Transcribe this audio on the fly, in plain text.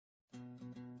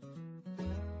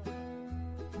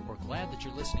glad that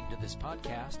you're listening to this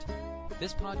podcast.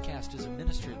 This podcast is a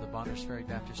ministry of the Bonners Ferry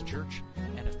Baptist Church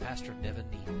and of Pastor Nevin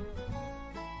Neal.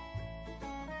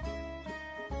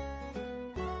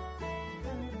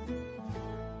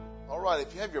 All right,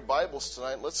 if you have your Bibles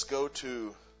tonight, let's go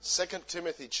to 2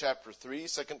 Timothy chapter 3.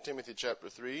 2 Timothy chapter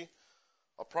 3.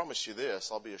 I'll promise you this,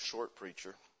 I'll be a short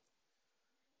preacher.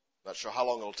 Not sure how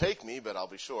long it'll take me, but I'll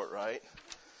be short, right?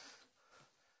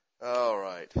 All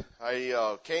right.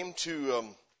 I came to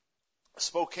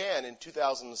Spokane in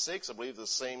 2006. I believe the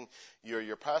same year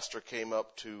your pastor came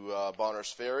up to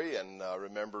Bonners Ferry, and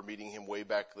remember meeting him way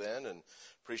back then and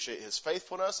appreciate his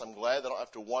faithfulness. I'm glad that I don't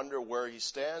have to wonder where he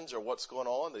stands or what's going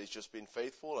on, that he's just been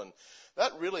faithful. And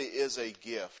that really is a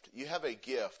gift. You have a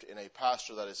gift in a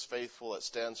pastor that is faithful, that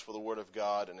stands for the Word of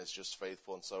God and is just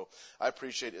faithful. And so I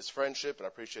appreciate his friendship and I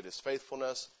appreciate his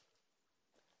faithfulness.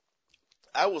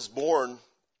 I was born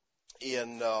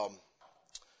in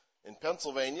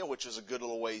Pennsylvania, which is a good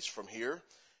little ways from here.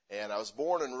 And I was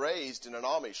born and raised in an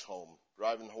Amish home,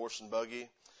 driving horse and buggy.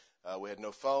 We had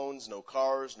no phones, no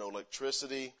cars, no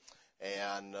electricity,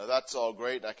 and that's all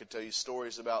great. I could tell you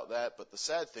stories about that, but the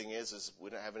sad thing is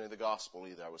we didn't have any of the gospel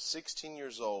either. I was 16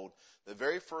 years old, the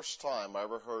very first time I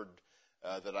ever heard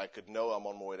that I could know I'm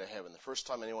on my way to heaven. The first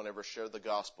time anyone ever shared the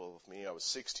gospel with me, I was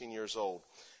 16 years old,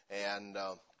 and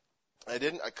I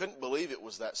couldn't believe it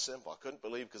was that simple. I couldn't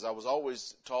believe, because I was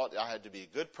always taught I had to be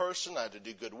a good person, I had to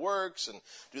do good works and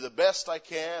do the best I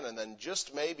can, and then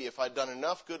just maybe if I'd done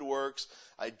enough good works,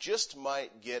 I just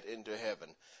might get into heaven.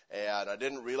 And I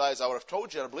didn't realize, I would have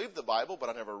told you I believed the Bible, but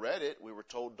I never read it. We were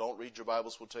told, don't read your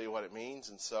Bibles, we'll tell you what it means.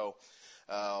 And so,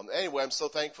 anyway, I'm so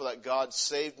thankful that God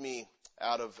saved me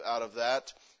out of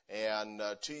that. And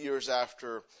 2 years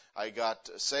after I got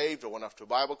saved, I went off to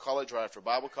Bible college. Right after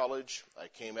Bible college, I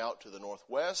came out to the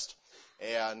Northwest.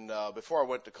 And before I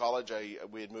went to college,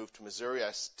 we had moved to Missouri.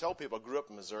 I tell people I grew up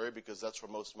in Missouri because that's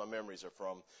where most of my memories are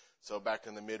from. So back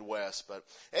in the Midwest. But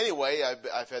anyway,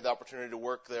 I've had the opportunity to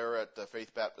work there at the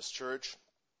Faith Baptist Church.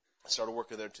 I started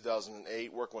working there in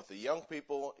 2008, working with the young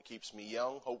people. It keeps me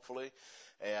young, hopefully.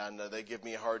 And they give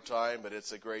me a hard time, but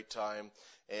it's a great time.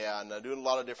 And doing a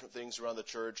lot of different things around the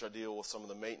church. I deal with some of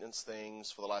the maintenance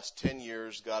things. For the last 10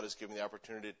 years, God has given me the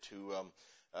opportunity to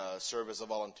serve as a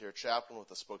volunteer chaplain with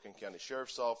the Spokane County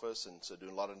Sheriff's Office, and so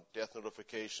doing a lot of death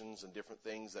notifications and different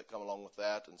things that come along with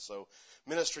that. And so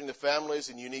ministering to families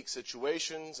in unique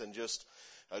situations and just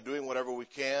doing whatever we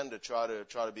can to try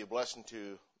to be a blessing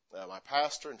to my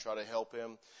pastor and try to help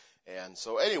him. And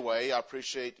so anyway, I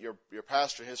appreciate your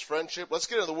pastor and his friendship. Let's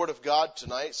get into the Word of God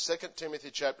tonight. 2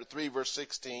 Timothy chapter 3, verse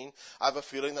 16. I have a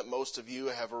feeling that most of you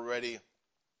have already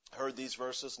heard these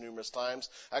verses numerous times.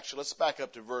 Actually, let's back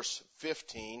up to verse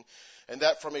 15. And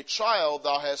that from a child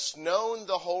thou hast known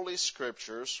the Holy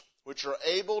Scriptures, which are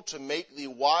able to make thee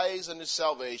wise unto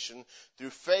salvation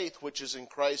through faith which is in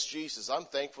Christ Jesus. I'm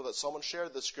thankful that someone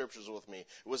shared the Scriptures with me.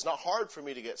 It was not hard for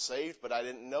me to get saved, but I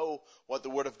didn't know what the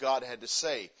Word of God had to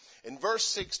say. In verse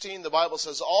 16, the Bible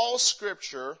says, all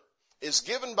Scripture is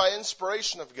given by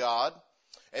inspiration of God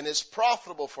and is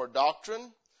profitable for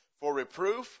doctrine, for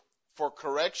reproof, for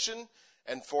correction,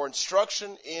 and for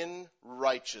instruction in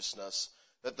righteousness,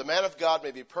 that the man of God may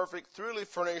be perfect, thoroughly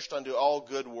furnished unto all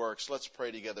good works. Let's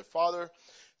pray together. Father,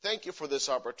 thank you for this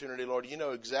opportunity, Lord. You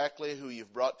know exactly who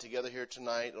you've brought together here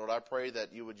tonight. Lord, I pray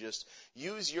that you would just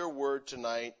use your word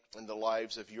tonight in the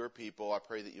lives of your people. I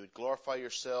pray that you would glorify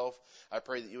yourself. I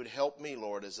pray that you would help me,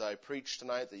 Lord, as I preach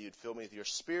tonight, that you'd fill me with your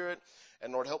Spirit.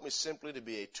 And Lord, help me simply to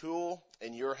be a tool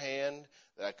in your hand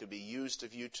that I could be used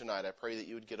of you tonight. I pray that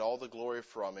you would get all the glory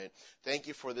from it. Thank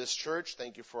you for this church.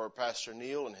 Thank you for Pastor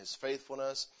Neal and his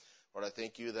faithfulness. Lord, I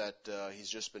thank you that he's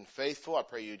just been faithful. I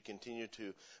pray you'd continue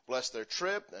to bless their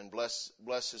trip and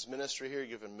bless his ministry here,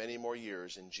 give him many more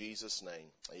years. In Jesus' name,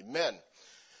 amen.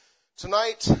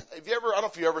 Tonight, I don't know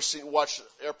if you ever watch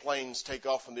airplanes take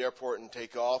off from the airport and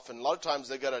take off, and a lot of times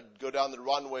they got to go down the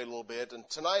runway a little bit, and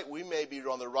tonight we may be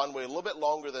on the runway a little bit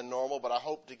longer than normal, but I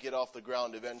hope to get off the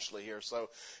ground eventually here. So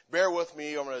bear with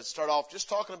me. I'm going to start off just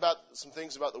talking about some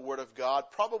things about the Word of God,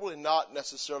 probably not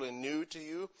necessarily new to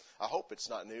you. I hope it's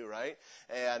not new, right?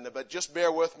 But just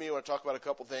bear with me. I want to talk about a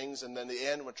couple things, and then at the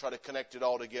end we'll try to connect it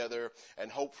all together, and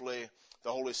hopefully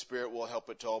the Holy Spirit will help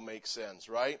it to all make sense,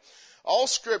 right? All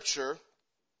Scripture,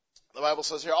 the Bible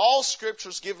says here, all Scripture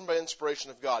is given by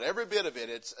inspiration of God. Every bit of it.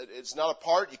 It's not a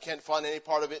part. You can't find any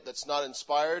part of it that's not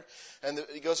inspired. And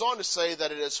he goes on to say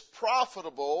that it is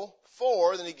profitable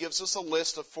for, then he gives us a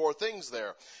list of 4 things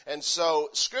there. And so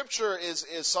Scripture is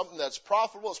something that's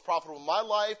profitable. It's profitable in my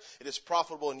life. It is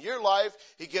profitable in your life.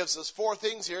 He gives us 4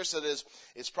 things here. So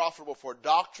it's profitable for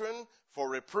doctrine, for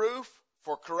reproof,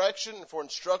 for correction and for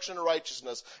instruction in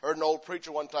righteousness. I heard an old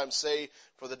preacher one time say,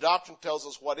 for the doctrine tells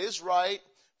us what is right,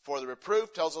 for the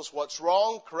reproof tells us what's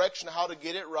wrong, correction how to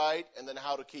get it right, and then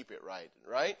how to keep it right,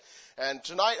 right? And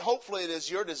tonight, hopefully it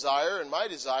is your desire and my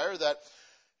desire that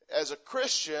as a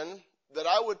Christian, that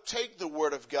I would take the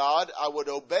Word of God, I would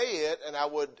obey it, and I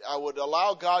would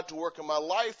allow God to work in my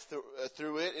life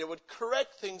through it. It would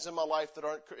correct things in my life that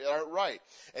aren't right,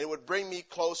 and it would bring me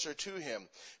closer to Him.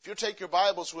 If you'll take your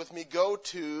Bibles with me, go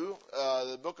to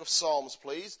the book of Psalms,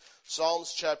 please.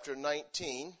 Psalms chapter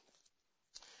 19.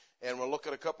 And we'll look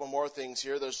at a couple more things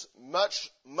here. There's much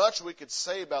we could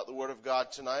say about the Word of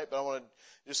God tonight, but I want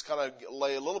to just kind of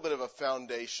lay a little bit of a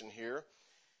foundation here.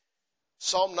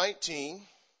 Psalm 19,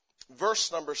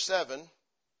 verse number 7.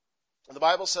 The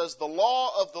Bible says, the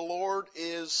law of the Lord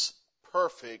is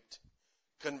perfect,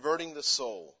 converting the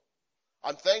soul.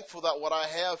 I'm thankful that what I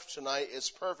have tonight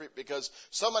is perfect because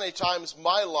so many times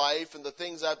my life and the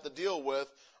things I have to deal with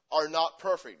are not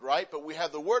perfect, right? But we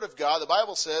have the Word of God. The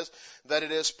Bible says that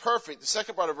it is perfect. The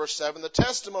second part of verse 7, the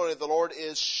testimony of the Lord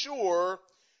is sure,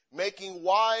 making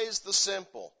wise the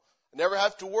simple. I never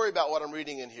have to worry about what I'm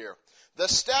reading in here. The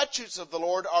statutes of the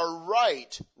Lord are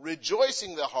right,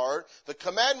 rejoicing the heart. The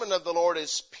commandment of the Lord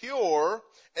is pure,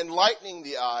 enlightening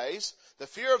the eyes. The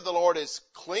fear of the Lord is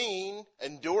clean,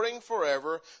 enduring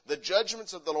forever. The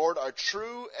judgments of the Lord are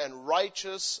true and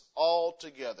righteous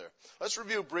altogether. Let's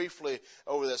review briefly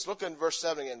over this. Look in verse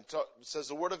 7 again. It says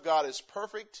the Word of God is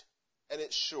perfect and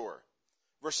it's sure.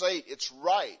 Verse 8, it's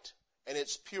right and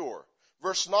it's pure.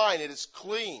 Verse 9, it is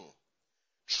clean,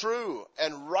 true,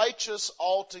 and righteous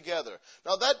altogether.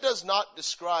 Now that does not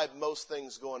describe most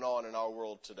things going on in our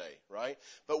world today, right?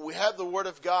 But we have the Word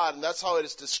of God, and that's how it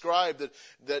is described,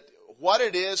 that what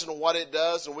it is and what it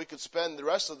does, and we could spend the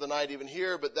rest of the night even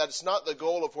here, but that's not the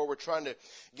goal of where we're trying to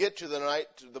get to the night.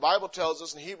 The Bible tells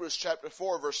us in Hebrews chapter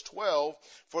 4, verse 12,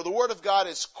 for the Word of God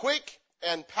is quick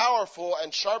and powerful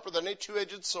and sharper than any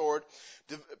two-edged sword,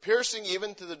 piercing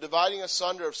even to the dividing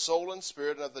asunder of soul and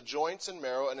spirit and of the joints and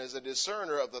marrow, and is a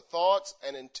discerner of the thoughts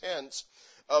and intents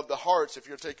of the hearts. If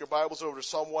you'll take your Bibles over to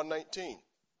Psalm 119.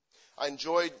 I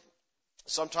enjoyed,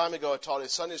 some time ago, I taught a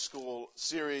Sunday school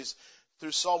series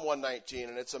through Psalm 119,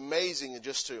 and it's amazing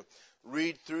just to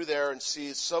read through there and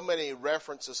see so many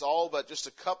references, all but just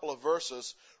a couple of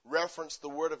verses reference the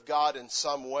Word of God in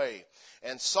some way.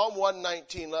 And Psalm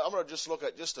 119, I'm going to just look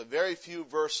at just a very few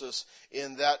verses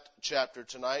in that chapter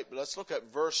tonight, but let's look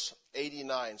at verse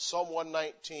 89. Psalm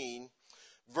 119,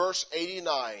 verse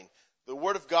 89. The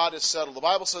Word of God is settled. The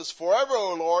Bible says, forever,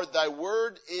 O Lord, thy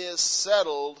Word is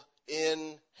settled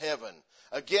in heaven.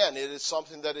 Again, it is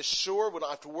something that is sure. We don't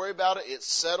have to worry about it. It's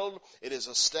settled. It is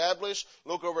established.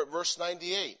 Look over at verse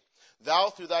 98. Thou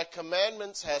through thy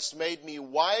commandments hast made me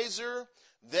wiser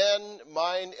than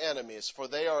mine enemies, for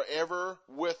they are ever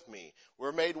with me.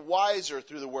 We're made wiser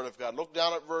through the Word of God. Look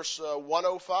down at verse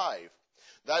 105.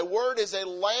 Thy Word is a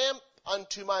lamp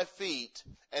unto my feet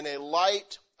and a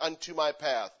light unto my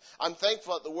path. I'm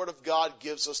thankful that the Word of God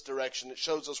gives us direction. It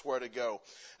shows us where to go.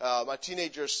 My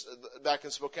teenagers back in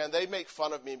Spokane, they make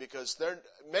fun of me because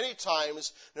many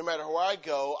times, no matter where I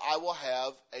go, I will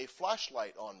have a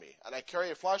flashlight on me. And I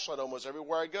carry a flashlight almost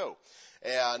everywhere I go.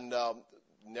 And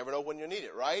never know when you need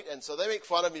it, right? And so they make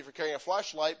fun of me for carrying a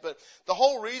flashlight, but the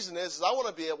whole reason is I want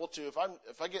to be able to,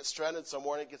 if I get stranded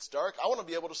somewhere and it gets dark, I want to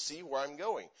be able to see where I'm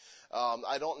going.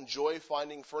 I don't enjoy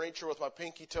finding furniture with my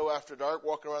pinky toe after dark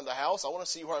walking around the house. I want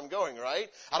to see where I'm going, right?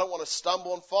 I don't want to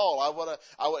stumble and fall.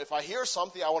 If I hear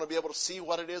something, I want to be able to see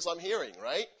what it is I'm hearing,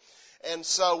 right? And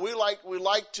so we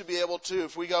like to be able to,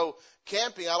 if we go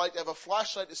camping, I like to have a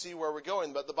flashlight to see where we're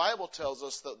going. But the Bible tells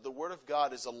us that the Word of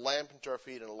God is a lamp unto our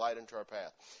feet and a light unto our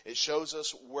path. It shows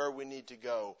us where we need to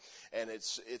go, and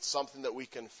it's something that we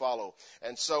can follow.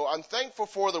 And so I'm thankful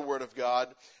for the Word of God,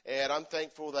 and I'm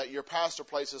thankful that your pastor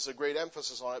places a great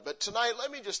emphasis on it. But tonight,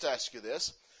 let me just ask you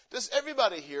this. Does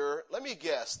everybody here, let me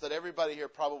guess that everybody here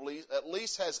probably at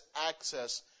least has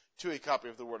access to a copy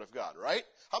of the Word of God, right?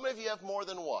 How many of you have more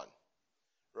than one?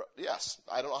 Yes.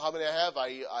 I don't know how many I have.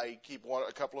 I keep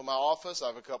a couple in my office. I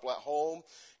have a couple at home.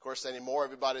 Of course, anymore,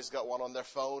 everybody's got one on their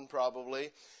phone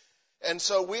probably. And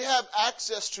so we have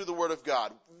access to the Word of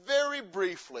God. Very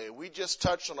briefly, we just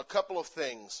touched on a couple of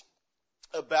things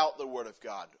about the Word of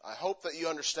God. I hope that you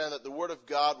understand that the Word of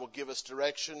God will give us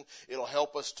direction. It'll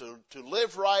help us to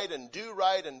live right and do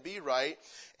right and be right.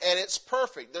 And it's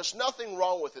perfect. There's nothing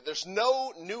wrong with it. There's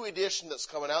no new edition that's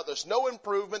coming out. There's no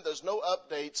improvement. There's no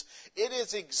updates. It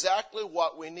is exactly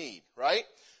what we need, right?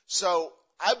 So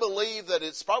I believe that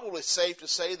it's probably safe to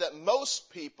say that most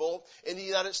people in the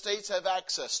United States have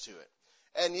access to it.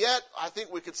 And yet, I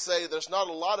think we could say there's not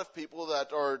a lot of people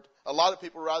a lot of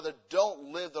people rather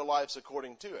don't live their lives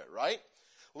according to it, right?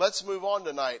 Let's move on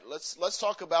tonight. Let's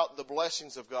talk about the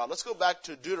blessings of God. Let's go back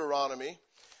to Deuteronomy.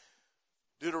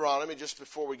 Deuteronomy, just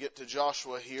before we get to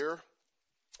Joshua here.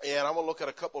 And I'm going to look at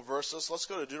a couple of verses. Let's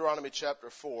go to Deuteronomy chapter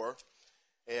 4.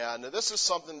 And this is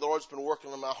something the Lord's been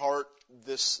working on my heart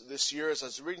this year as I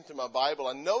was reading through my Bible.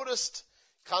 I noticed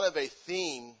kind of a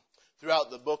theme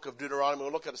throughout the book of Deuteronomy.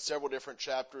 We'll look at several different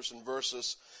chapters and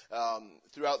verses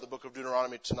throughout the book of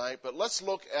Deuteronomy tonight. But let's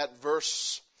look at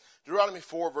Deuteronomy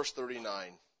 4, verse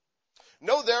 39.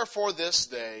 Know therefore this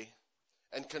day,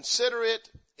 and consider it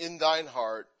in thine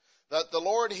heart, that the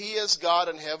Lord, He is God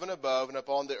in heaven above, and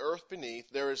upon the earth beneath.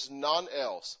 There is none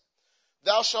else.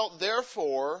 Thou shalt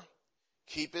therefore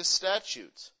keep His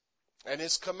statutes and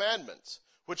His commandments,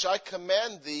 which I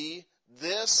command thee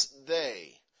this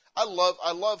day. I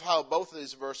love how both of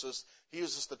these verses, he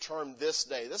uses the term this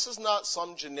day. This is not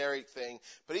some generic thing,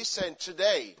 but he's saying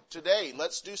today,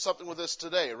 let's do something with this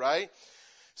today, right?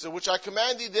 So, which I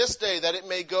command thee this day, that it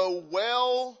may go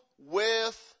well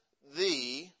with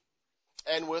thee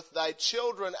and with thy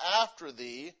children after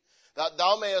thee, that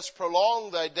thou mayest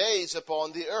prolong thy days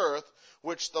upon the earth,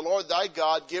 which the Lord thy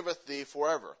God giveth thee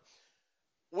forever.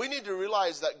 We need to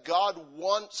realize that God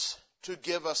wants to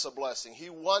give us a blessing. He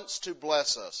wants to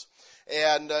bless us.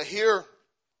 And here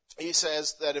he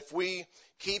says that if we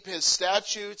keep His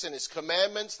statutes and His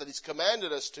commandments that He's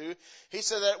commanded us to, he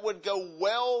said that it would go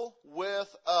well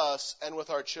with us and with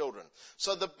our children.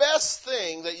 So the best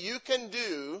thing that you can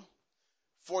do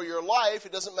for your life,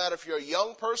 it doesn't matter if you're a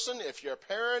young person, if you're a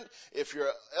parent, if you're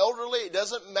elderly, it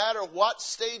doesn't matter what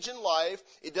stage in life,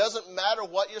 it doesn't matter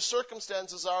what your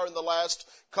circumstances are in the last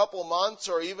couple months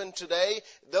or even today,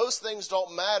 those things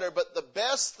don't matter, but the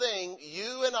best thing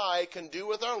you and I can do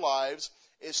with our lives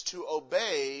is to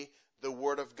obey the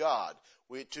Word of God.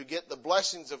 To get the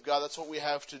blessings of God, that's what we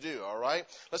have to do, all right?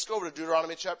 Let's go over to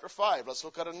Deuteronomy chapter 5. Let's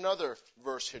look at another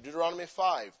verse here, Deuteronomy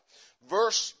 5,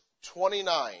 verse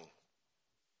 29.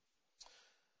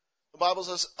 The Bible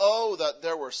says, "Oh, that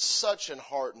there were such an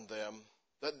heart in them,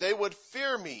 that they would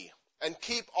fear me and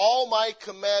keep all my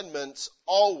commandments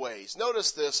always."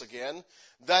 Notice this again,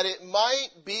 "that it might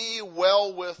be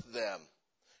well with them."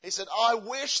 He said, I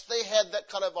wish they had that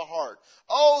kind of a heart.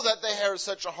 Oh, that they had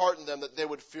such a heart in them that they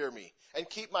would fear me and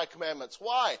keep my commandments.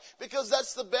 Why? Because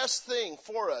that's the best thing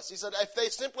for us. He said if they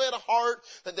simply had a heart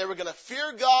that they were going to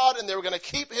fear God and they were going to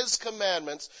keep His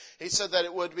commandments, he said that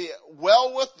it would be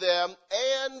well with them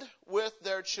and with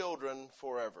their children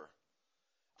forever.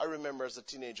 I remember as a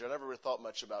teenager, I never really thought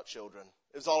much about children.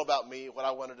 It was all about me, what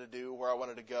I wanted to do, where I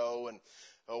wanted to go, and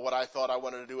what I thought I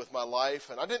wanted to do with my life.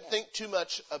 And I didn't think too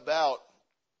much about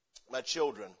my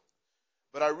children.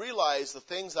 But I realized the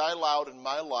things I allowed in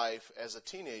my life as a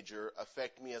teenager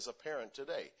affect me as a parent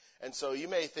today. And so you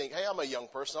may think, hey, I'm a young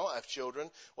person, I don't have children.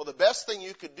 Well, the best thing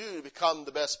you could do to become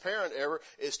the best parent ever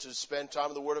is to spend time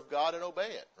in the Word of God and obey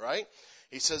it, right?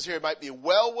 He says here, it might be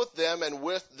well with them and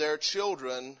with their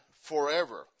children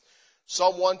forever.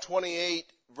 Psalm 128,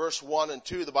 verse 1 and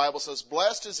 2, the Bible says,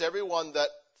 "Blessed is everyone that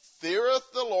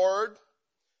feareth the Lord,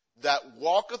 that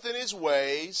walketh in His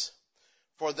ways.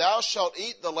 For thou shalt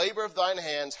eat the labor of thine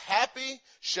hands. Happy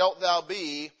shalt thou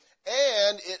be,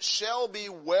 and it shall be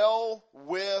well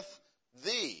with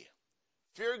thee."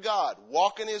 Fear God.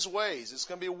 Walk in His ways. It's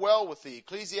going to be well with thee.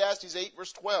 Ecclesiastes 8,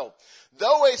 verse 12.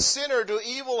 "Though a sinner do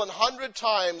evil 100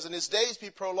 times, and his days be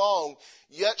prolonged,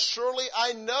 yet surely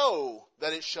I know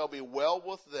that it shall be well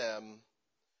with them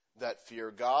that fear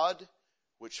God,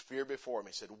 which fear before Him."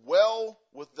 He said, well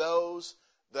with those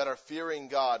that are fearing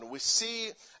God. And we see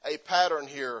a pattern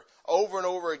here over and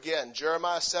over again.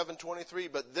 Jeremiah 7:23,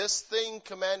 "But this thing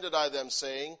commanded I them,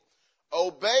 saying,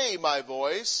 Obey my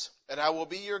voice, and I will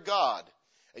be your God.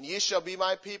 And ye shall be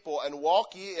my people, and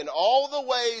walk ye in all the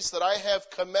ways that I have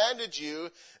commanded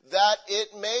you, that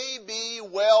it may be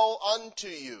well unto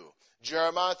you."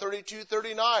 Jeremiah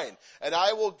 32:39, "And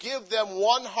I will give them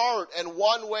one heart and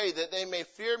one way, that they may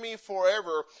fear me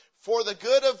forever, for the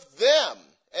good of them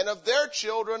and of their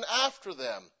children after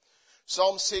them."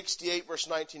 Psalm 68, verse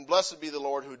 19, "Blessed be the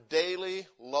Lord, who daily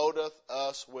loadeth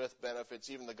us with benefits,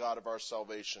 even the God of our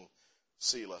salvation,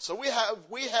 Selah." So we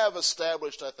have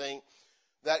established, I think,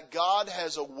 that God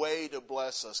has a way to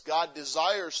bless us. God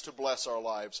desires to bless our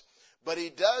lives, but He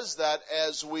does that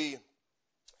as we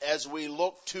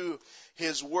look to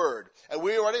His Word. And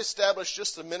we already established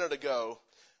just a minute ago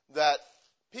that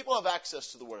People have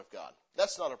access to the Word of God.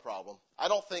 That's not a problem. I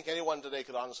don't think anyone today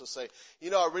could honestly say,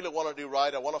 I really want to do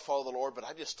right. I want to follow the Lord, but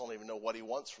I just don't even know what He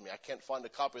wants from me. I can't find a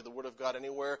copy of the Word of God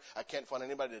anywhere. I can't find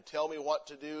anybody to tell me what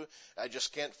to do. I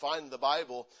just can't find the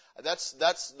Bible. That's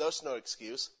no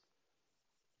excuse.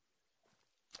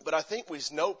 But I think we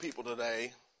know people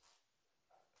today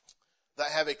that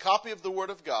have a copy of the Word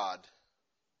of God,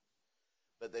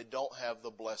 but they don't have the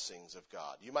blessings of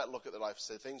God. You might look at their life and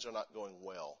say, things are not going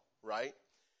well, right?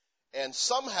 And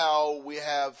somehow we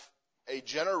have a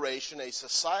generation, a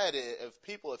society of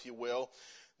people, if you will,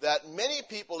 that many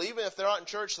people, even if they're not in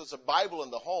church, there's a Bible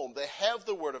in the home, they have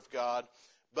the Word of God,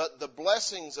 but the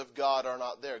blessings of God are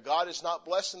not there. God is not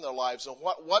blessing their lives. And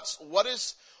what's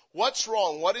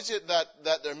wrong? What is it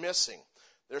that they're missing?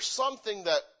 There's something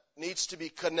that needs to be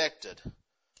connected.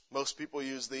 Most people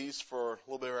use these for a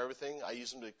little bit of everything. I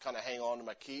use them to kind of hang on to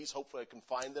my keys. Hopefully I can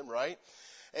find them, right?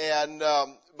 And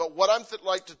but what I'm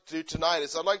like to do tonight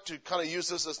is I'd like to kind of use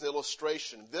this as an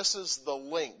illustration. This is the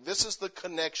link. This is the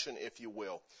connection, if you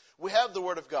will. We have the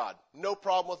Word of God. No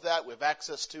problem with that. We have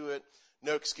access to it.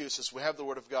 No excuses. We have the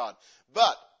Word of God.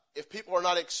 But if people are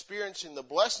not experiencing the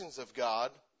blessings of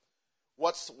God,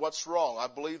 what's wrong? I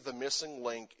believe the missing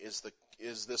link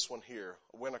is this one here.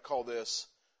 We're going to call this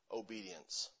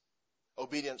obedience.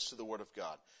 Obedience to the Word of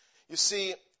God. You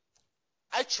see,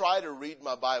 I try to read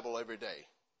my Bible every day.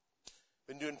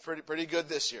 Been doing pretty good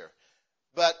this year.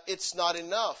 But it's not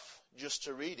enough just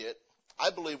to read it. I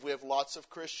believe we have lots of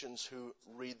Christians who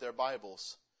read their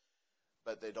Bibles,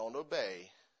 but they don't obey,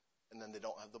 and then they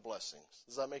don't have the blessings.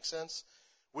 Does that make sense?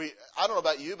 I don't know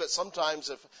about you, but sometimes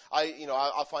if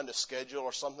I'll find a schedule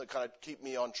or something to kind of keep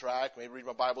me on track, maybe read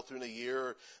my Bible through in a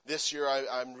year. This year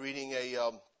I'm reading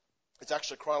it's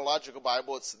actually a chronological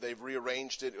Bible. They've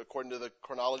rearranged it according to the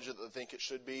chronology that they think it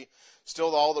should be.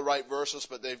 Still all the right verses,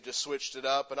 but they've just switched it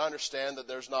up. And I understand that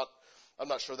I'm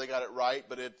not sure they got it right,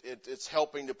 but it's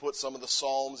helping to put some of the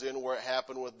Psalms in where it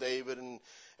happened with David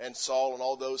and Saul and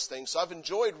all those things. So I've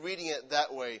enjoyed reading it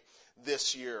that way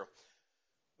this year.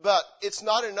 But it's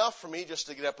not enough for me just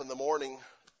to get up in the morning,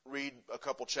 read a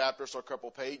couple chapters or a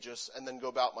couple pages, and then go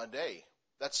about my day.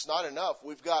 That's not enough.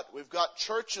 We've got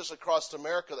churches across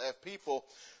America that have people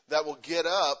that will get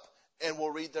up and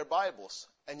will read their Bibles,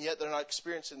 and yet they're not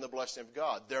experiencing the blessing of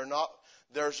God.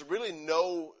 There's really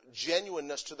no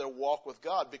genuineness to their walk with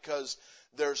God because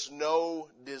there's no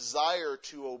desire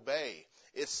to obey.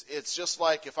 It's just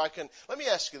like let me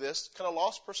ask you this, can a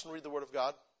lost person read the Word of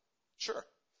God? Sure.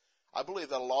 I believe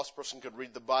that a lost person could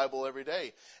read the Bible every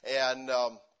day, and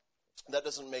that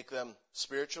doesn't make them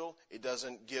spiritual. It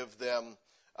doesn't give them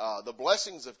the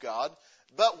blessings of God.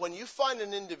 But when you find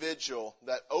an individual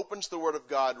that opens the Word of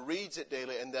God, reads it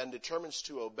daily, and then determines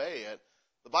to obey it,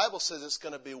 the Bible says it's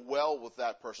going to be well with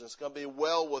that person. It's going to be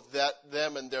well with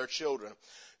them and their children.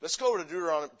 Let's go over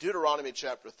to Deuteronomy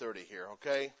chapter 30 here,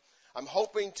 okay? I'm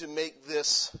hoping to make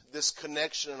this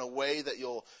connection in a way that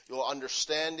you'll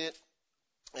understand it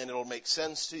and it'll make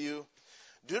sense to you.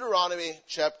 Deuteronomy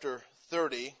chapter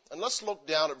 30, and let's look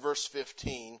down at verse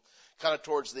 15, kind of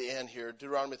towards the end here.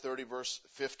 Deuteronomy 30, verse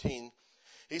 15.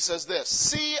 He says this,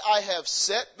 "See, I have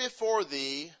set before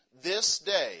thee this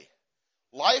day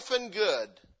life and good,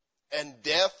 and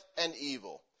death and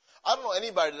evil." I don't know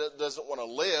anybody that doesn't want to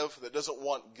live, that doesn't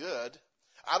want good.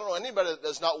 I don't know anybody that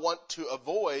does not want to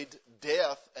avoid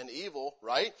death and evil,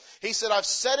 right? He said, I've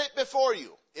set it before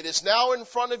you. It is now in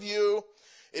front of you.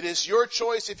 It is your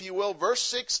choice, if you will. Verse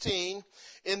 16,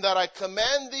 in that I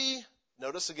command thee,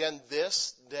 notice again,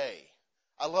 this day.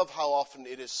 I love how often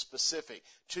it is specific.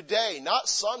 Today, not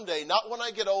someday, not when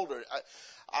I get older.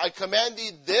 I command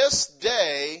thee this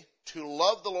day to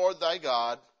love the Lord thy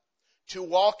God, to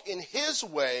walk in His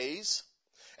ways,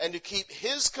 and to keep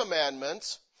His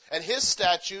commandments, and His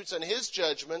statutes, and His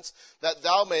judgments, that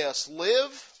thou mayest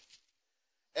live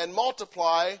and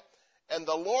multiply, and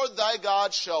the Lord thy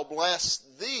God shall bless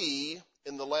thee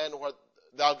in the land where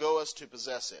thou goest to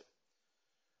possess it.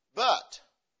 But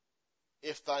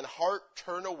if thine heart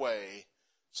turn away,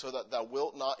 so that thou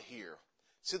wilt not hear.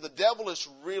 See, the devil is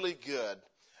really good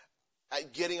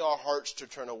at getting our hearts to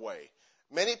turn away.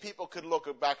 Many people could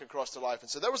look back across their life and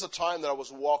say, there was a time that I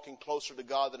was walking closer to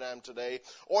God than I am today.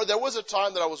 Or there was a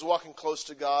time that I was walking close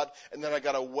to God, and then I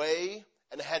got away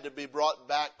and had to be brought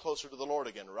back closer to the Lord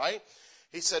again, right?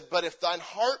 He said, but if thine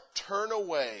heart turn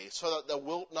away, so that thou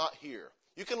wilt not hear.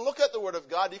 You can look at the Word of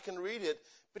God, you can read it,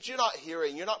 but you're not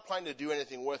hearing, you're not planning to do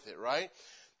anything with it, right?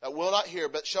 That will not hear,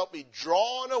 but shalt be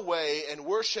drawn away and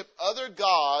worship other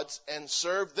gods and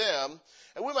serve them.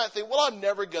 And we might think, well, I'm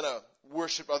never going to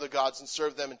worship other gods and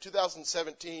serve them. In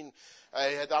 2017, I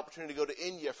had the opportunity to go to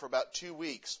India for about 2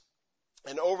 weeks.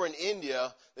 And over in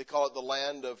India, they call it the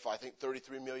land of, I think,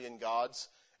 33 million gods.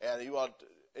 And you want to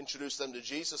introduce them to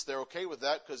Jesus, they're okay with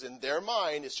that because in their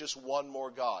mind, it's just one more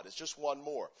God. It's just one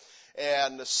more.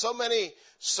 And so many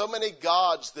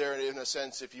gods there, in a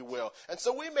sense, if you will. And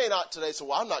so we may not today say,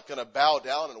 well, I'm not going to bow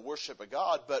down and worship a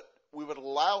God, but we would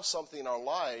allow something in our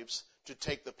lives to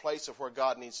take the place of where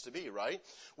God needs to be, right?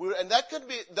 And that could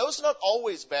be, those are not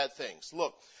always bad things.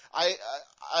 Look, I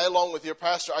along with your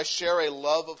pastor, I share a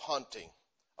love of hunting.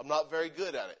 I'm not very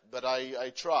good at it, but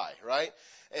I try, right?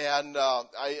 And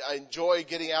I enjoy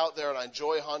getting out there, and I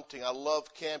enjoy hunting. I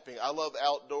love camping. I love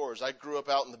outdoors. I grew up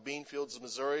out in the bean fields of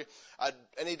Missouri. I'd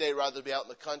any day rather be out in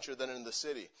the country than in the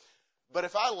city. But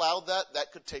if I allowed that,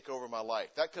 that could take over my life.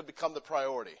 That could become the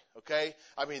priority, okay?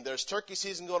 I mean, there's turkey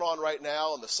season going on right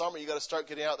now. In the summer, you got to start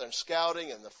getting out there and scouting.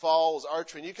 In the fall is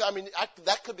archery. And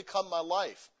that could become my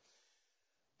life.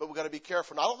 But we've got to be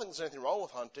careful. And I don't think there's anything wrong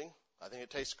with hunting. I think it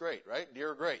tastes great, right?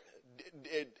 Deer are great.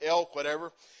 Elk,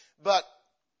 whatever. But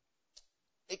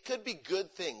it could be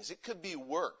good things. It could be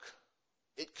work.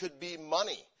 It could be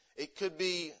money. It could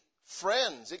be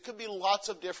friends. It could be lots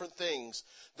of different things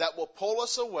that will pull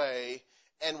us away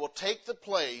and will take the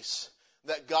place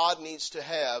that God needs to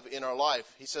have in our life.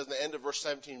 He says in the end of verse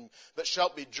 17, but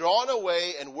shalt be drawn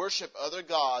away and worship other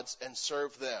gods and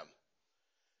serve them.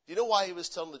 Do you know why he was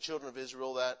telling the children of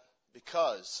Israel that?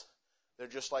 Because they're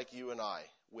just like you and I.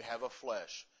 We have a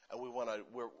flesh. And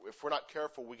if we're not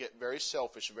careful, we get very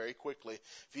selfish very quickly.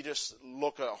 If you just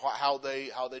look at how they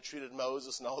treated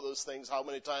Moses and all those things, how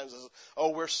many times is,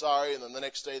 oh, we're sorry, and then the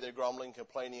next day they're grumbling,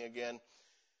 complaining again.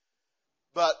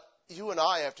 But you and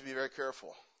I have to be very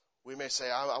careful. We may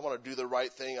say, I want to do the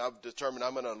right thing. I've determined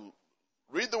I'm going to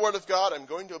read the Word of God. I'm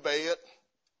going to obey it.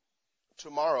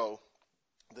 Tomorrow,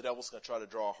 the devil's going to try to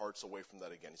draw our hearts away from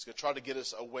that again. He's going to try to get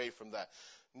us away from that.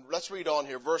 Let's read on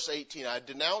here, verse 18. I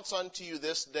denounce unto you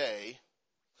this day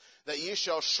that ye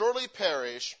shall surely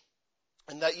perish,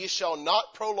 and that ye shall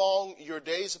not prolong your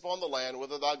days upon the land,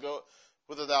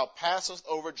 whither thou passest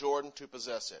over Jordan to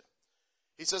possess it.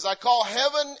 He says, I call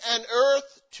heaven and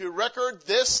earth to record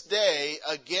this day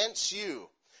against you.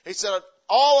 He said,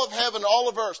 all of heaven, all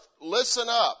of earth, listen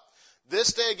up.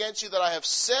 This day against you that I have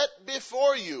set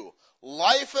before you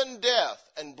life and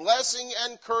death, and blessing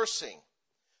and cursing.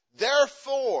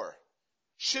 Therefore,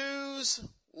 choose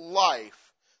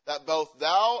life, that both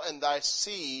thou and thy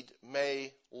seed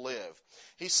may live.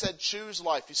 He said, choose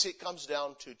life. You see, it comes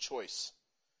down to choice.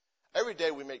 Every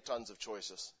day we make tons of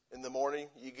choices. In the morning,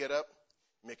 you get up,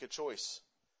 make a choice.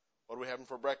 What are we having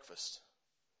for breakfast?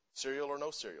 Cereal or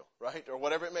no cereal, right? Or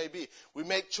whatever it may be. We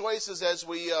make choices as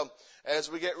we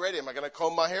get ready. Am I going to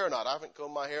comb my hair or not? I haven't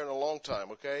combed my hair in a long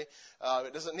time, okay?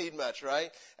 It doesn't need much,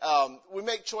 right? We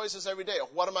make choices every day.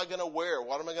 What am I going to wear?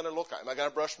 What am I going to look like? Am I going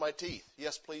to brush my teeth?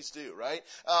 Yes, please do, right?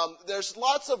 There's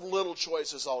lots of little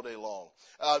choices all day long.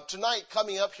 Tonight,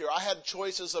 coming up here, I had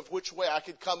choices of which way I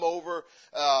could come over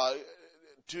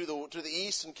to the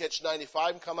east and catch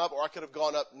 95 and come up, or I could have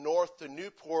gone up north to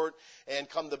Newport and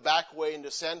come the back way into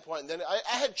Sandpoint. And then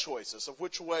I had choices of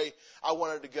which way I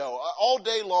wanted to go. All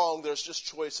day long, there's just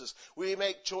choices.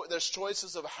 There's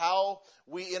choices of how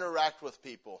we interact with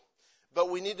people. But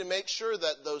we need to make sure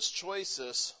that those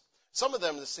choices, some of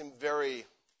them seem very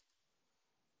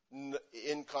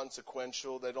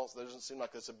inconsequential. They doesn't seem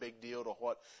like it's a big deal to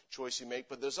what choice you make.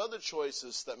 But there's other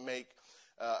choices that make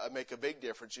a big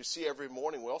difference. You see, every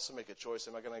morning we also make a choice.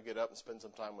 Am I going to get up and spend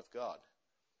some time with God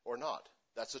or not?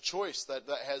 That's a choice that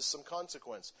has some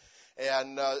consequence.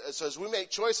 And so as we make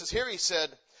choices, here he said,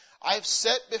 I've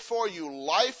set before you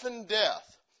life and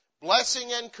death,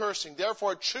 blessing and cursing.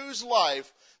 Therefore choose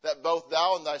life, that both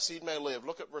thou and thy seed may live.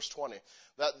 Look at verse 20.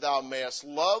 That thou mayest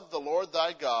love the Lord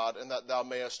thy God, and that thou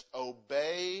mayest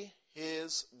obey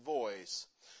his voice,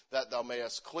 that thou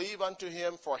mayest cleave unto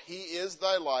him, for he is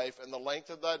thy life and the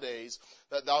length of thy days,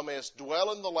 that thou mayest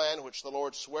dwell in the land which the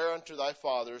Lord sware unto thy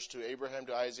fathers, to Abraham,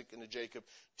 to Isaac, and to Jacob,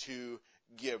 to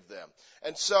give them.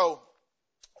 And so,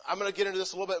 I'm going to get into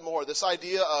this a little bit more. This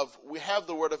idea of we have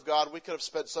the Word of God. We could have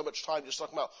spent so much time just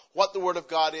talking about what the Word of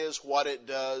God is, what it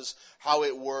does, how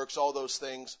it works, all those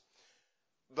things.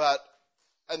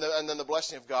 And then the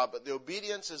blessing of God. But the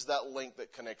obedience is that link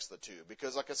that connects the two.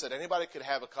 Because like I said, anybody could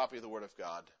have a copy of the Word of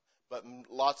God. But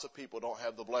lots of people don't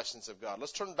have the blessings of God.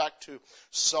 Let's turn back to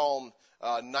Psalm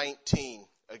 19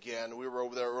 again. We were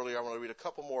over there earlier. I want to read a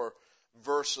couple more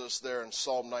verses there in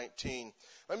Psalm 19.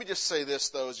 Let me just say this,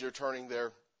 though, as you're turning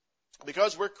there.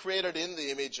 Because we're created in the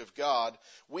image of God,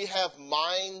 we have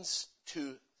minds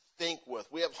to think with.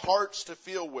 We have hearts to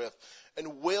feel with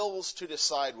and wills to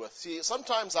decide with. See,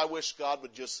 sometimes I wish God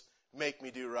would just make me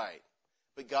do right.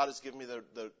 But God has given me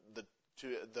the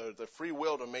to the free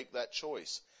will to make that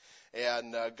choice.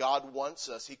 And God wants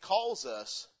us, He calls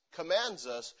us, commands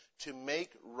us to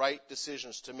make right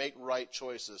decisions, to make right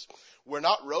choices. We're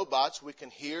not robots. We can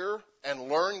hear and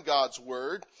learn God's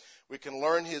Word. We can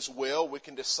learn His will. We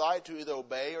can decide to either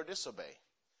obey or disobey.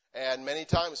 And many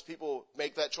times people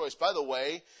make that choice. By the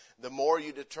way, the more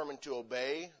you determine to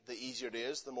obey, the easier it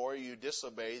is. The more you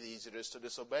disobey, the easier it is to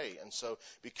disobey. And so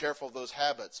be careful of those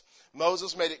habits.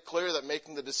 Moses made it clear that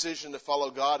making the decision to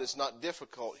follow God is not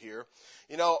difficult here.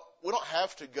 You know, we don't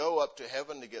have to go up to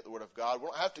heaven to get the Word of God. We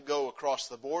don't have to go across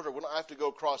the border. We don't have to go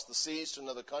across the seas to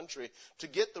another country to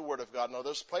get the Word of God. Now,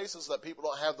 there's places that people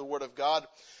don't have the Word of God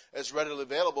as readily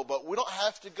available, but we don't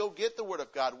have to go get the Word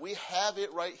of God. We have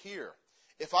it right here.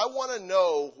 If I want to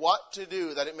know what to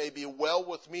do that it may be well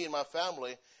with me and my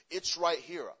family, it's right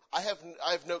here. I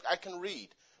can read.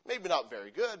 Maybe not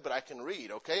very good, but I can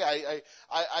read, okay?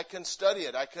 I can study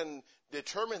it. I can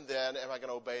determine then, am I going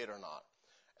to obey it or not?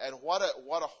 And what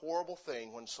a horrible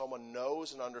thing when someone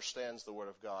knows and understands the Word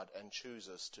of God and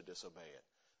chooses to disobey it.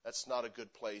 That's not a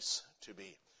good place to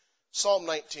be. Psalm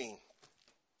 19,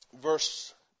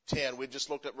 verse 10. We just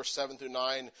looked at verse 7 through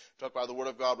 9. Talked about the Word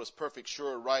of God was perfect,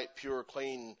 sure, right, pure,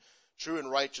 clean, true,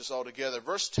 and righteous altogether.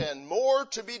 Verse 10, more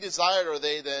to be desired are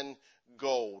they than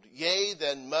gold, yea,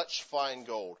 than much fine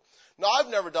gold. Now, I've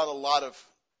never done a lot of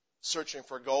searching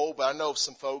for gold, but I know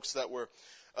some folks that were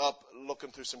up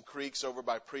looking through some creeks over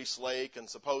by Priest Lake, and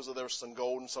supposedly there was some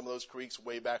gold in some of those creeks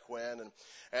way back when.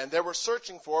 And they were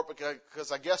searching for it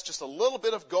because I guess just a little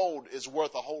bit of gold is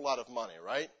worth a whole lot of money,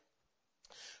 right?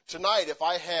 Tonight, if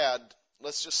I had,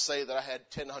 let's just say that I had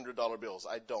 $100 bills.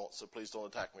 I don't, so please don't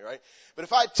attack me, right? But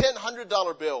if I had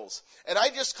 $100 bills, and I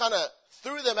just kind of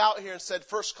threw them out here and said,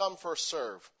 first come, first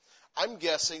serve, I'm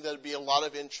guessing there'd be a lot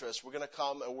of interest. We're going to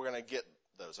come and we're going to get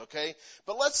those, okay?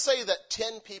 But let's say that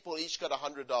 10 people each got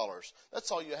 $100.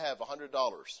 That's all you have,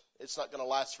 $100. It's not going to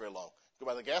last very long. Go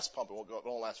by the gas pump, it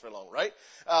won't last very long, right?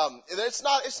 It's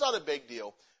not a big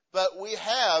deal. But we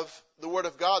have the Word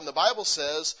of God, and the Bible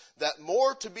says that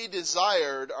more to be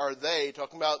desired are they,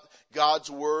 talking about God's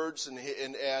words and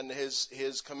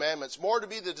His commandments, more to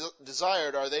be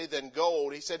desired are they than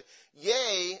gold. He said,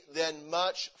 yea, than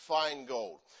much fine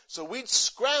gold. So we'd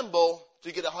scramble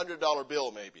to get a $100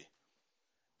 bill maybe.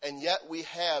 And yet we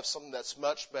have something that's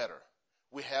much better.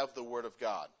 We have the Word of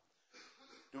God.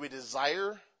 Do we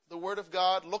desire the Word of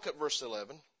God? Look at verse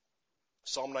 11.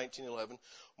 Psalm 19:11.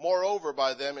 Moreover,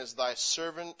 by them is thy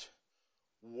servant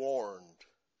warned.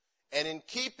 And in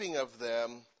keeping of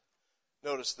them,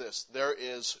 notice this, there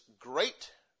is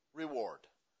great reward.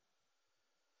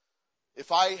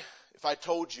 If I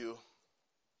told you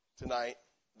tonight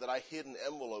that I hid an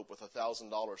envelope with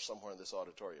 $1,000 somewhere in this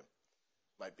auditorium,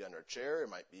 it might be under a chair, it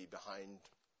might be behind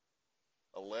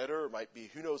a letter, it might be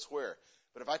who knows where.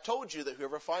 But if I told you that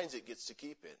whoever finds it gets to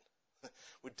keep it,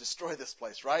 would destroy this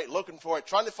place, right? Looking for it,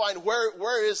 trying to find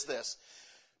where is this?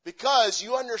 Because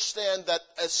you understand that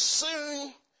as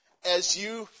soon as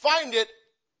you find it,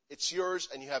 it's yours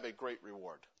and you have a great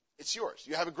reward. It's yours.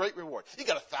 You have a great reward. You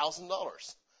got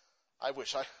 $1,000. I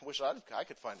wish I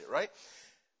could find it, right?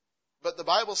 But the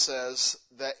Bible says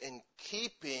that in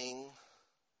keeping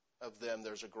of them,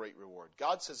 there's a great reward.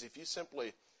 God says if you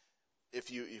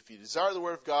desire the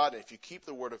Word of God and if you keep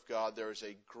the Word of God, there is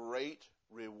a great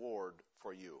reward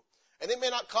for you. And it may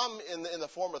not come in the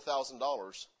form of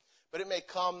 $1,000, but it may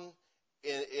come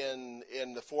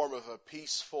in the form of a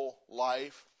peaceful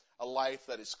life, a life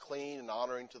that is clean and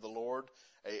honoring to the Lord.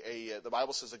 The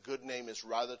Bible says a good name is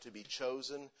rather to be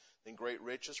chosen than great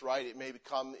riches, right? It may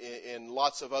come in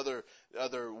lots of other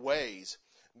ways,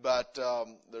 but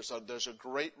there's a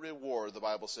great reward, the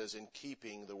Bible says, in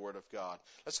keeping the Word of God.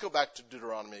 Let's go back to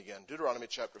Deuteronomy again. Deuteronomy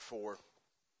chapter 4.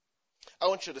 I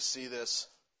want you to see this.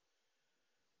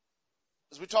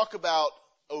 As we talk about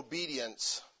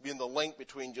obedience being the link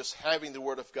between just having the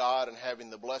Word of God and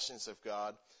having the blessings of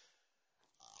God,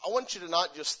 I want you to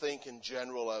not just think in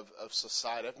general of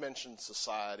society. I've mentioned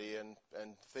society and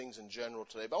things in general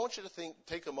today, but I want you to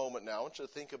take a moment now. I want you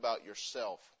to think about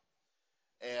yourself.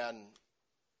 And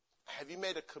have you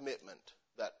made a commitment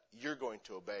that you're going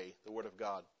to obey the Word of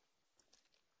God?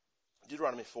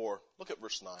 Deuteronomy 4, look at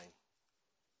verse 9.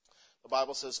 The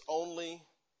Bible says, only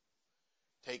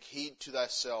take heed to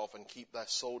thyself and keep thy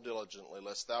soul diligently,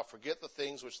 lest thou forget the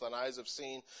things which thine eyes have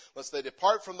seen, lest they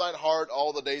depart from thine heart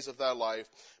all the days of thy life,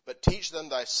 but teach them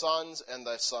thy sons and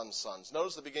thy sons' sons.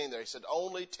 Notice the beginning there. He said,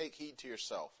 only take heed to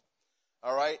yourself.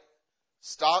 All right?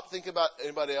 Stop thinking about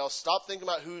anybody else. Stop thinking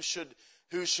about who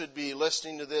should be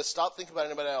listening to this. Stop thinking about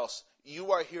anybody else.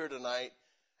 You are here tonight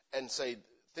and say,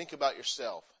 think about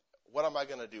yourself. What am I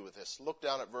going to do with this? Look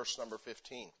down at verse number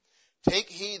 15.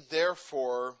 Take ye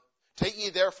therefore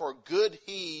good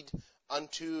heed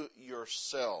unto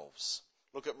yourselves.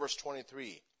 Look at verse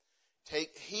 23.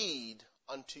 Take heed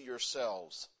unto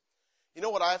yourselves. You know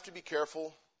what I have to be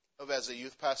careful of as a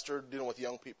youth pastor dealing with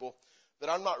young people? That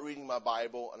I'm not reading my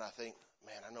Bible and I think,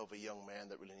 man, I know of a young man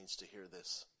that really needs to hear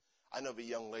this. I know of a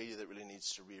young lady that really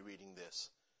needs to be reading this.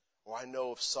 Or I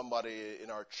know of somebody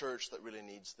in our church that really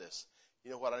needs this.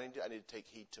 You know what I need to do? I need to take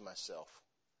heed to myself.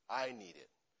 I need it.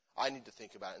 I need to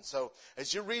think about it. And so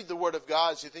as you read the Word of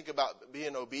God, as you think about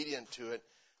being obedient to it,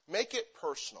 make it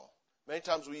personal. Many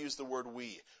times we use the word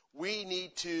we. We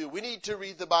need to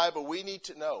read the Bible. We need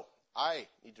to know. I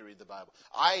need to read the Bible.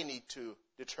 I need to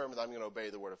determine that I'm going to obey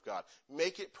the Word of God.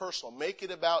 Make it personal. Make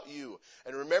it about you.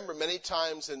 And remember, many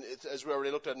times, and as we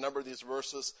already looked at a number of these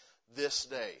verses, this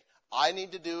day. I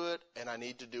need to do it, and I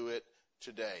need to do it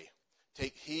today.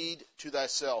 Take heed to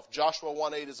thyself. Joshua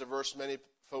 1:8 is a verse many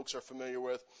folks are familiar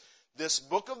with. This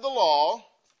book of the law,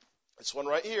 this one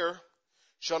right here,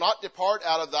 shall not depart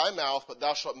out of thy mouth, but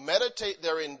thou shalt meditate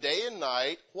therein day and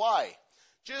night. Why?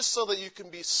 Just so that you can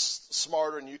be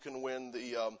smarter and you can win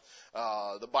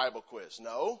the Bible quiz.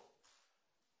 No.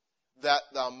 That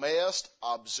thou mayest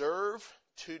observe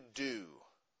to do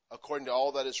according to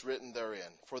all that is written therein.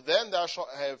 For then thou shalt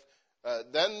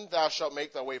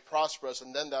make thy way prosperous,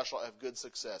 and then thou shalt have good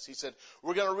success. He said,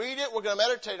 we're going to read it, we're going to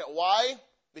meditate it. Why?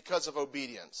 Because of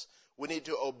obedience. We need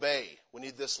to obey. We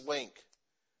need this link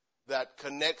that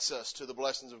connects us to the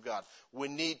blessings of God. We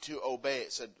need to obey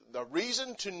it. Said the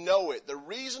reason to know it, the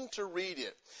reason to read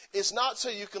it, is not so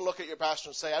you can look at your pastor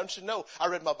and say, I should know, I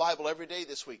read my Bible every day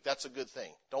this week. That's a good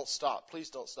thing. Don't stop. Please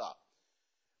don't stop.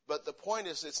 But the point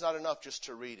is, it's not enough just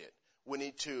to read it. We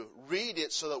need to read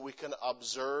it so that we can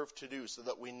observe to do, so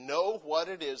that we know what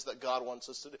it is that God wants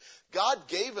us to do. God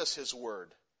gave us His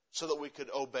Word so that we could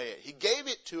obey it. He gave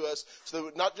it to us so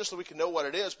that not just so we could know what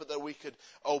it is, but that we could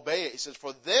obey it. He says,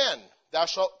 for then thou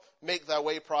shalt make thy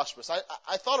way prosperous.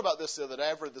 I thought about this the other day.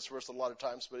 I've read this verse a lot of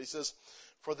times, but he says,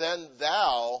 for then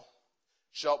thou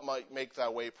shalt make thy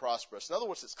way prosperous. In other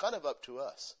words, it's kind of up to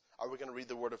us. Are we going to read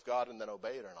the Word of God and then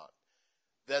obey it or not?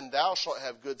 Then thou shalt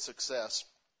have good success.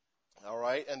 All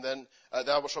right, and then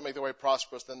thou shalt make the way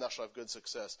prosperous, then thou shalt have good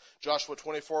success. Joshua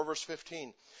 24, verse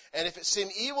 15. And if it seem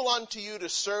evil unto you to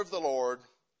serve the Lord,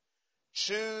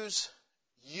 choose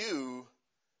you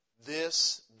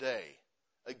this day.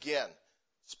 Again,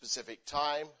 specific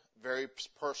time, very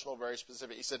personal, very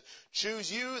specific. He said,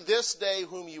 choose you this day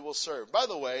whom you will serve. By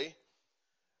the way,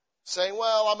 saying,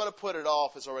 well, I'm going to put it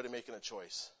off is already making a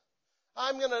choice.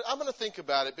 I'm going to think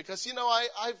about it because, you know,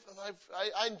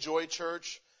 I enjoy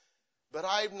church. But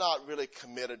I'm not really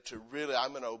committed to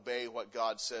I'm going to obey what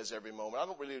God says every moment.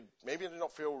 Maybe I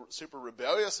don't feel super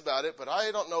rebellious about it, but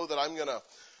I don't know that I'm going to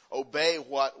obey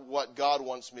what God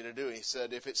wants me to do. He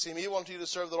said, if it seem evil unto you to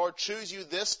serve the Lord, choose you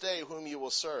this day whom you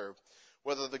will serve,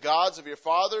 whether the gods of your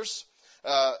fathers,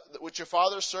 which your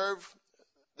fathers served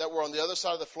that were on the other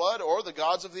side of the flood, or the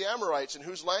gods of the Amorites in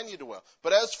whose land you dwell.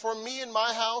 But as for me and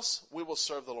my house, we will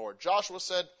serve the Lord. Joshua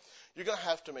said, you're going to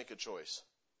have to make a choice.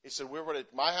 He said, we're ready.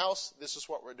 My house, this is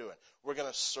what we're doing. We're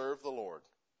going to serve the Lord.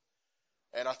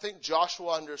 And I think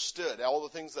Joshua understood all the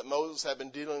things that Moses had been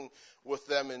dealing with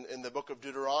them in the book of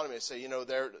Deuteronomy. Say, you know,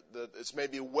 it's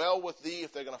maybe well with thee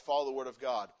if they're going to follow the word of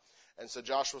God. And so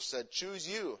Joshua said, choose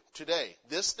you today,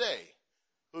 this day,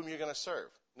 whom you're going to serve.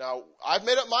 Now, I've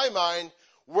made up my mind.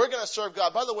 We're going to serve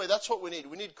God. By the way, that's what we need.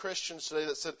 We need Christians today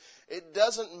that said, it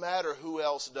doesn't matter who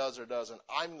else does or doesn't.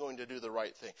 I'm going to do the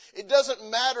right thing. It doesn't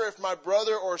matter if my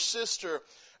brother or sister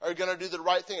are going to do the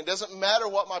right thing. It doesn't matter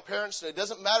what my parents do. It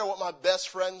doesn't matter what my best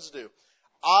friends do.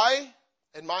 I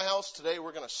and my house today,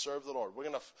 we're going to serve the Lord. We're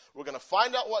going to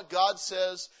find out what God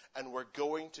says, and we're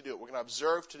going to do it. We're going to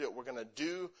observe to do it. We're going to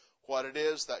do what it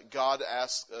is that God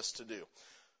asks us to do.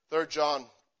 3 John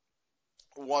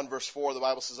 1 verse 4, the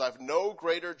Bible says, I have no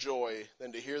greater joy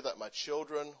than to hear that my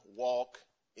children walk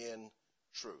in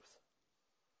truth.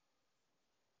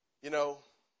 You know,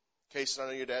 Case, I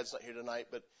know your dad's not here tonight,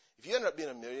 but if you ended up being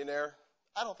a millionaire,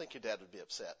 I don't think your dad would be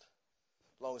upset.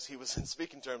 As long as he was in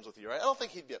speaking terms with you, right? I don't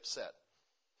think he'd be upset.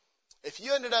 If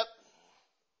you ended up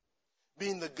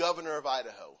being the governor of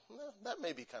Idaho, that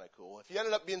may be kind of cool. If you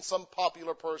ended up being some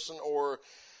popular person or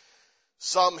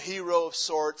some hero of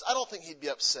sorts, I don't think he'd be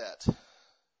upset.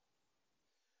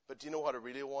 But do you know what he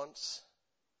really wants?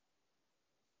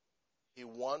 He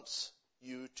wants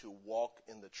you to walk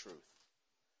in the truth.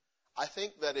 I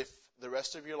think that if the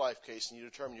rest of your life, Case, and you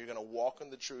determine you're going to walk in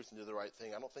the truth and do the right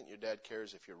thing, I don't think your dad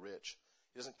cares if you're rich.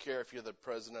 He doesn't care if you're the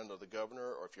president or the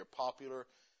governor or if you're popular.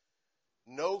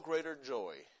 No greater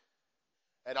joy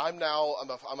And I'm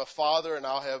a father, and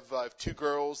I have 2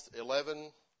 girls,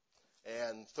 11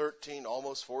 and 13,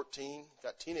 almost 14.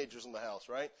 Got teenagers in the house,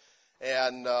 right?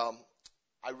 And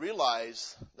I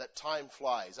realize that time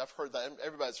flies. I've heard that.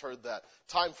 Everybody's heard that.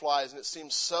 Time flies, and it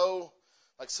seems so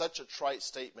like such a trite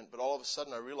statement, but all of a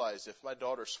sudden I realize if my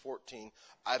daughter's 14,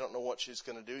 I don't know what she's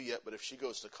going to do yet, but if she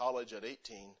goes to college at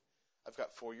 18, I've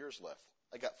got 4 years left.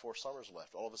 I got 4 summers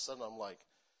left. All of a sudden I'm like,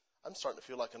 I'm starting to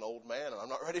feel like an old man, and I'm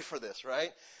not ready for this,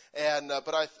 right? And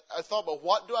but I thought, but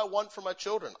what do I want for my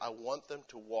children? I want them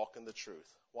to walk in the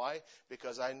truth. Why?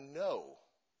 Because I know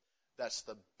that's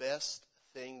the best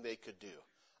thing they could do.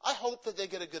 I hope that they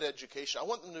get a good education. I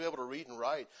want them to be able to read and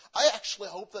write. I actually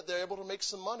hope that they're able to make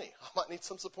some money. I might need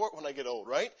some support when I get old,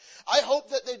 right? I hope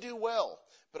that they do well.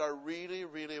 But I really,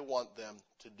 really want them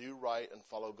to do right and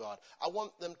follow God. I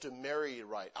want them to marry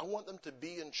right. I want them to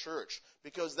be in church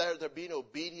because they're being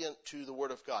obedient to the Word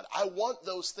of God. I want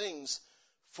those things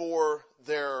for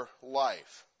their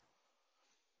life.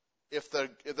 If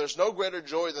there's no greater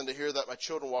joy than to hear that my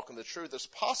children walk in the truth, there's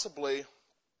possibly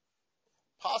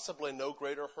no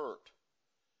greater hurt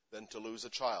than to lose a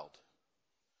child.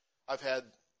 I've had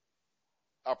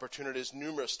opportunities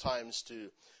numerous times to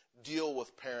deal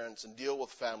with parents and deal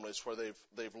with families where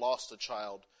they've lost a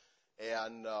child,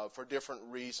 and for different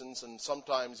reasons, and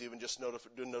sometimes even just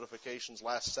doing notifications.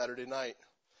 Last Saturday night,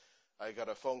 I got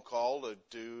a phone call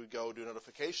to go do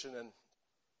notification, and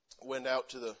went out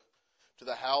to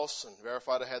the house and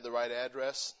verified I had the right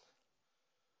address.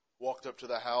 Walked up to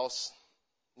the house,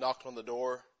 knocked on the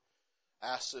door,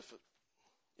 asked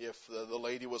if the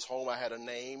lady was home. I had a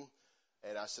name,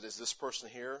 and I said, "Is this person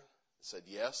here?" They said,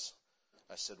 "Yes."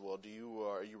 I said, "Well,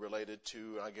 are you related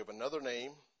to?" And I gave another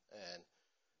name, and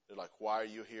they're like, "Why are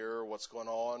you here? What's going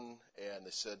on?" And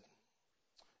they said,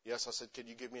 "Yes." I said, "Could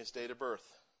you give me his date of birth?"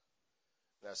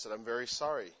 And I said, "I'm very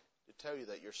sorry to tell you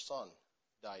that your son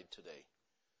died today."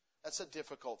 That's a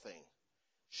difficult thing.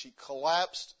 She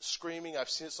collapsed screaming. I've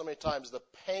seen it so many times. The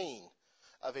pain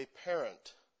of a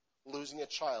parent losing a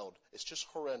child is just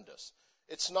horrendous.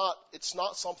 It's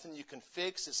not something you can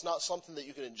fix. It's not something that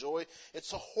you can enjoy.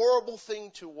 It's a horrible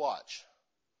thing to watch.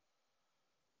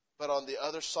 But on the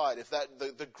other side, if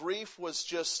the grief was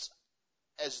just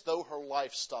as though her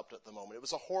life stopped at the moment. It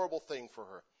was a horrible thing for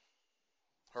her.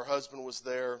 Her husband was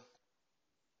there.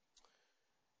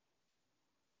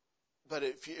 But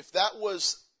if that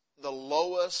was the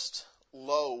lowest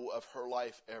low of her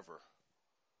life ever,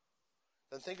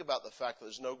 then think about the fact that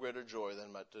there's no greater joy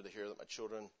than to hear that my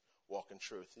children walk in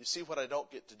truth. You see, what I don't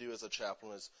get to do as a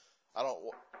chaplain is I don't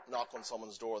knock on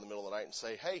someone's door in the middle of the night and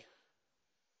say, "Hey,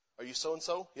 are you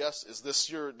so-and-so? Yes. Is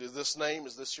this name?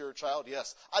 Is this your child?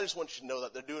 Yes." I just want you to know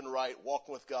that they're doing right,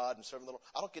 walking with God and serving the Lord.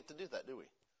 I don't get to do that, do we?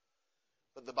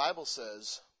 But the Bible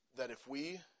says that if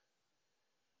we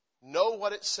know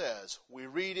what it says, we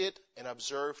read it and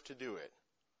observe to do it.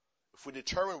 If we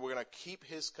determine we're going to keep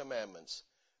His commandments,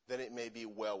 then it may be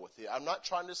well with you. I'm not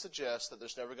trying to suggest that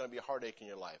there's never going to be a heartache in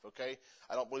your life, okay?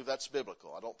 I don't believe that's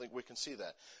biblical. I don't think we can see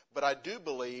that. But I do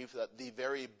believe that the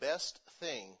very best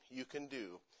thing you can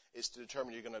do is to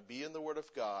determine you're going to be in the Word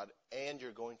of God and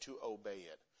you're going to obey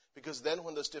it. Because then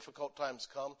when those difficult times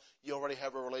come, you already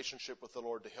have a relationship with the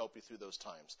Lord to help you through those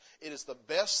times. It is the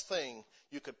best thing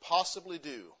you could possibly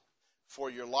do for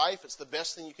your life. It's the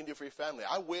best thing you can do for your family.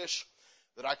 I wish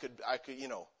that I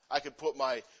could put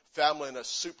my family in a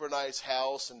super nice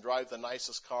house and drive the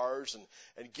nicest cars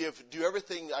and do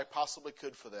everything I possibly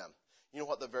could for them. You know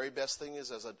what the very best thing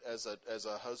is as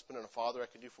a husband and a father I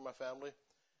could do for my family?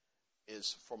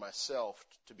 Is for myself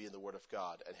to be in the Word of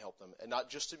God and help them. And not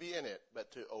just to be in it,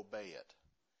 but to obey it.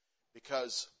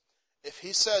 Because if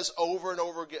He says over and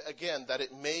over again that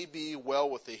it may be well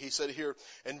with thee, He said here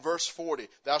in verse 40,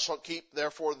 "Thou shalt keep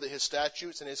therefore His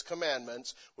statutes and His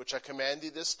commandments, which I command thee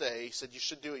this day." He said you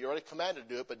should do it. You're already commanded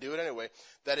to do it, but do it anyway,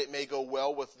 "that it may go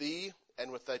well with thee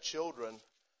and with thy children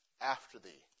after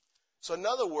thee." So in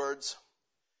other words,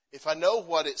 if I know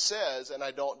what it says and I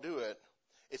don't do it,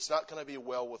 it's not going to be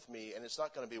well with me, and it's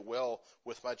not going to be well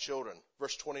with my children.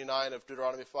 Verse 29 of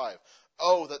Deuteronomy 5.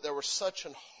 "Oh, that there were such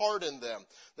an heart in them,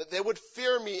 that they would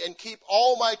fear me and keep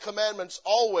all my commandments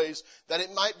always, that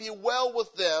it might be well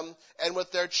with them and with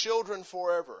their children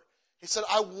forever." He said,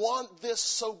 I want this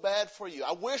so bad for you.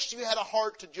 I wish you had a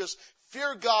heart to just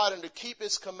fear God and to keep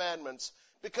His commandments,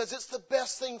 because it's the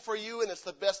best thing for you, and it's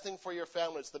the best thing for your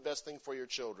family. It's the best thing for your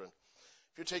children.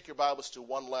 If you take your Bibles to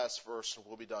one last verse, and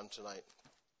we'll be done tonight.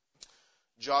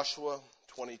 Joshua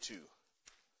 22.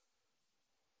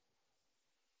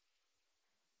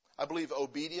 I believe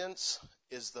obedience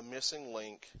is the missing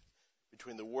link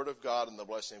between the Word of God and the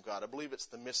blessing of God. I believe it's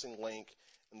the missing link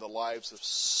in the lives of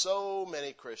so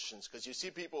many Christians. Because you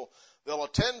see people, they'll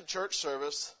attend church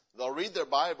service, they'll read their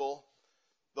Bible,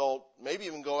 they'll maybe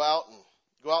even go out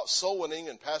soul winning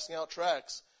and passing out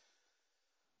tracts,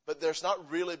 but there's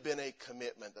not really been a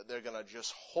commitment that they're going to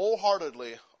just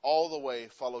wholeheartedly all the way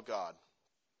follow God.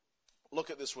 Look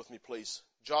at this with me, please.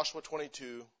 Joshua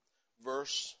 22,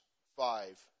 verse 5.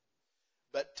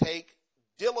 But take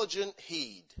diligent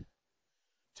heed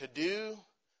to do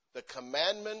the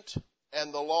commandment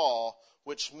and the law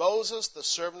which Moses, the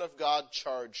servant of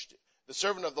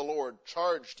the Lord,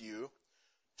 charged you,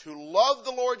 to love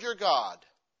the Lord your God,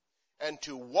 and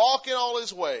to walk in all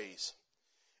his ways,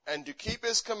 and to keep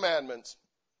his commandments,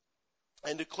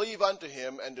 and to cleave unto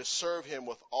him, and to serve him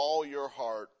with all your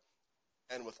heart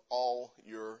and with all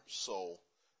your soul.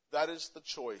 That is the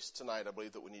choice tonight, I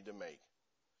believe, that we need to make.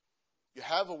 You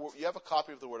have a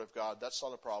copy of the Word of God. That's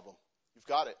not a problem. You've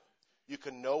got it. You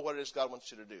can know what it is God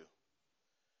wants you to do.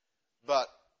 But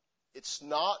it's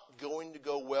not going to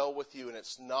go well with you, and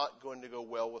it's not going to go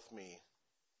well with me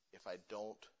if I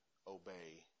don't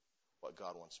obey what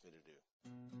God wants me to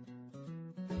do.